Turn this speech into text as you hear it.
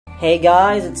Hey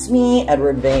guys, it's me,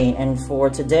 Edward Vane, and for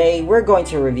today, we're going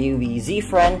to review the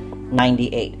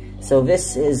Zifriend98. So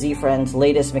this is Zifriend's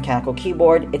latest mechanical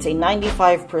keyboard. It's a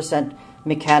 95%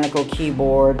 mechanical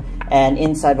keyboard, and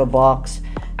inside the box,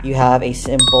 you have a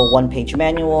simple one-page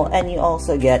manual, and you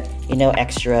also get,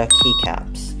 extra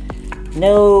keycaps.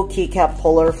 No keycap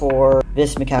puller for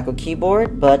this mechanical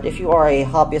keyboard, but if you are a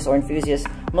hobbyist or enthusiast,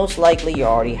 most likely you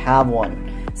already have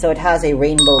one. So it has a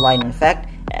rainbow lighting effect,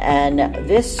 and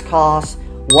this costs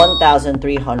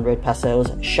 1,300 pesos,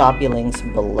 Shopee links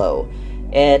below.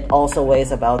 It also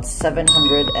weighs about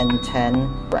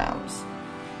 710 grams.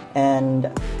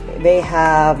 And they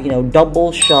have,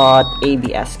 double shot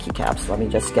ABS keycaps. Let me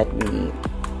just get the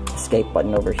escape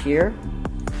button over here.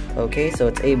 Okay, so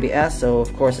it's ABS, so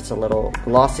of course it's a little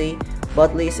glossy,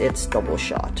 but at least it's double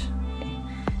shot.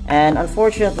 And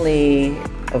unfortunately,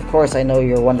 of course, I know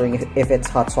you're wondering if it's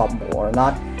hot swappable or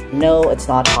not. No, it's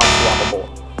not hot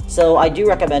swappable. So I do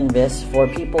recommend this for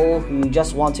people who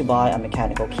just want to buy a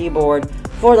mechanical keyboard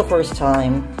for the first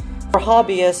time. For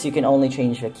hobbyists, you can only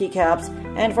change the keycaps,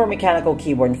 and for mechanical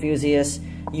keyboard enthusiasts,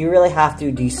 you really have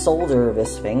to desolder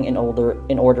this thing in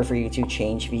order for you to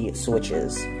change the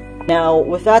switches. Now,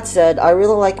 with that said, I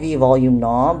really like the volume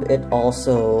knob. It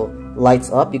also lights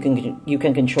up. You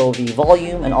can control the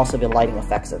volume and also the lighting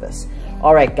effects of this.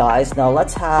 Alright guys, now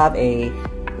let's have a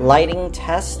lighting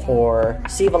test, or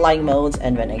see the lighting modes,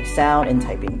 and then a sound and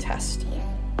typing test.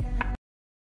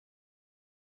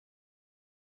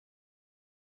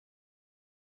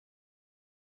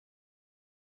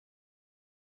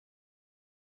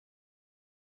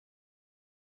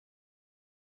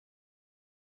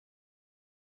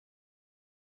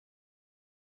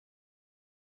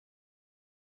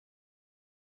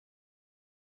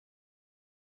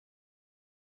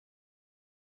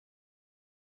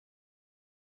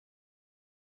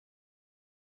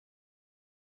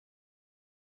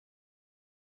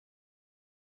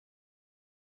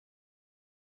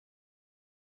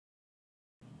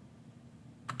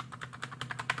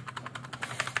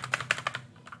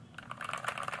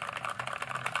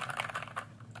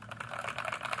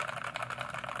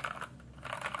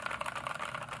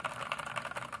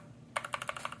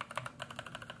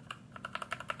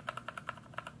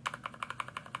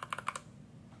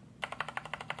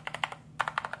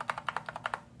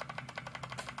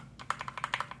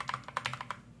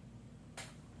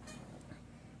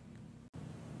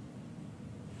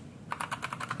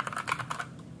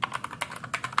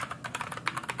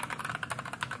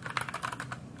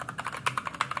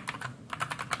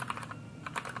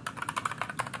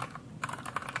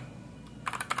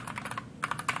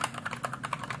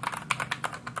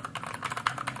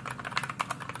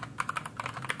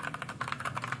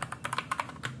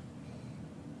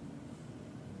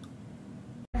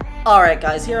 Alright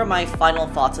guys, here are my final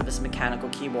thoughts of this mechanical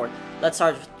keyboard. Let's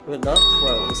start with the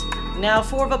pros. Now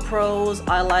for the pros,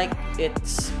 I like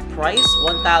its price,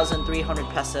 1,300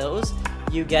 pesos.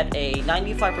 You get a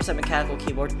 95% mechanical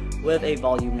keyboard with a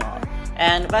volume knob.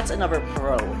 And that's another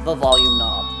pro, the volume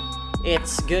knob.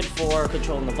 It's good for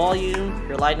controlling the volume,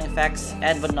 your lighting effects,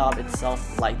 and the knob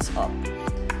itself lights up.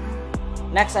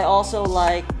 Next, I also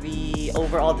like the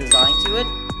overall design to it,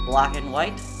 black and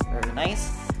white, very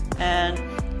nice. And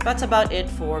that's about it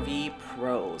for the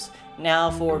pros.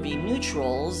 Now for the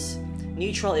neutrals,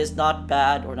 neutral is not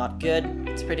bad or not good.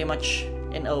 It's pretty much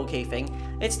an okay thing.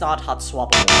 It's not hot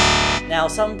swappable. Now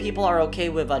some people are okay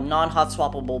with a non-hot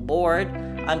swappable board.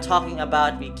 I'm talking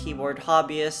about the keyboard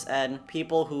hobbyists and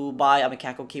people who buy a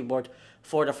mechanical keyboard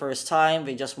for the first time.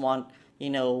 They just want,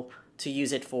 to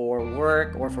use it for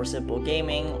work or for simple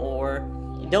gaming, or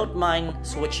don't mind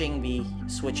switching the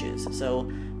switches. So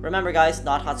remember guys,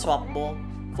 not hot swappable.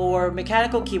 For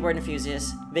mechanical keyboard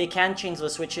enthusiasts, they can change the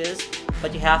switches,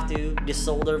 but you have to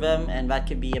desolder them, and that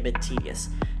can be a bit tedious.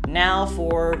 Now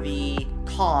for the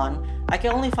con, I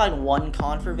can only find one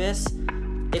con for this.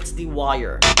 It's the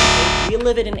wire. We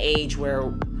live in an age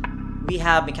where we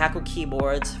have mechanical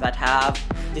keyboards that have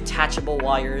detachable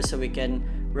wires, so we can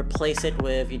replace it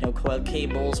with, coiled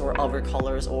cables or other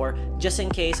colors, or just in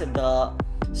case if the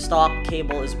stock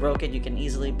cable is broken, you can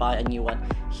easily buy a new one.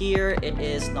 Here it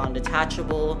is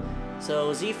non-detachable,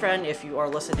 so Zifriend, if you are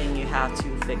listening, you have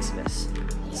to fix this.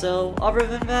 So other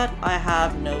than that, I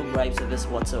have no gripes with this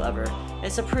whatsoever.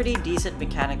 It's a pretty decent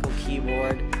mechanical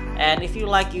keyboard, and if you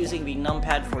like using the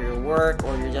numpad for your work,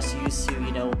 or you're just used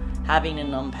to, having the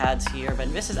numpads here,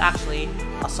 then this is actually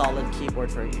a solid keyboard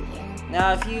for you.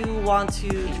 Now if you want to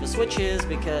change the switches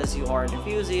because you are an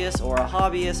enthusiast or a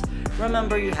hobbyist,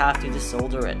 remember you have to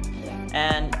desolder it.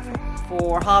 And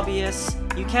for hobbyists,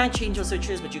 you can't change the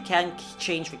switches, but you can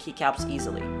change the keycaps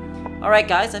easily. Alright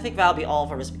guys, I think that'll be all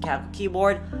for this mechanical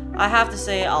keyboard. I have to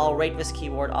say I'll rate this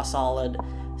keyboard a solid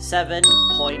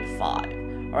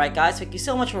 7.5. Alright guys, thank you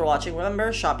so much for watching.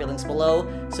 Remember, shop your links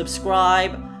below,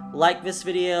 subscribe, like this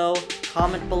video,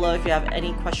 comment below if you have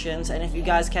any questions, and if you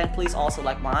guys can, please also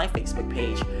like my Facebook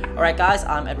page. Alright guys,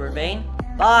 I'm Edward Vane.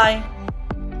 Bye!